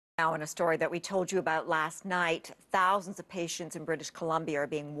Now, in a story that we told you about last night, thousands of patients in British Columbia are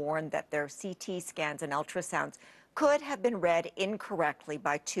being warned that their CT scans and ultrasounds could have been read incorrectly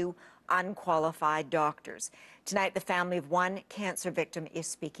by two unqualified doctors. Tonight, the family of one cancer victim is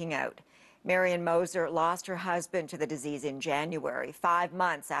speaking out. Marion Moser lost her husband to the disease in January, 5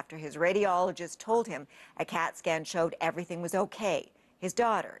 months after his radiologist told him a CAT scan showed everything was okay. His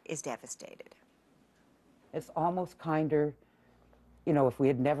daughter is devastated. It's almost kinder, you know, if we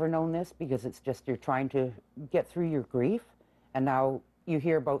had never known this, because it's just you're trying to get through your grief, and now you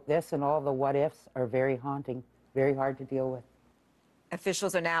hear about this and all the what ifs are very haunting, very hard to deal with.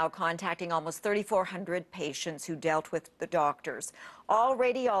 Officials are now contacting almost 3,400 patients who dealt with the doctors. All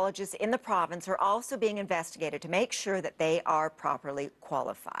radiologists in the province are also being investigated to make sure that they are properly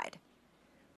qualified.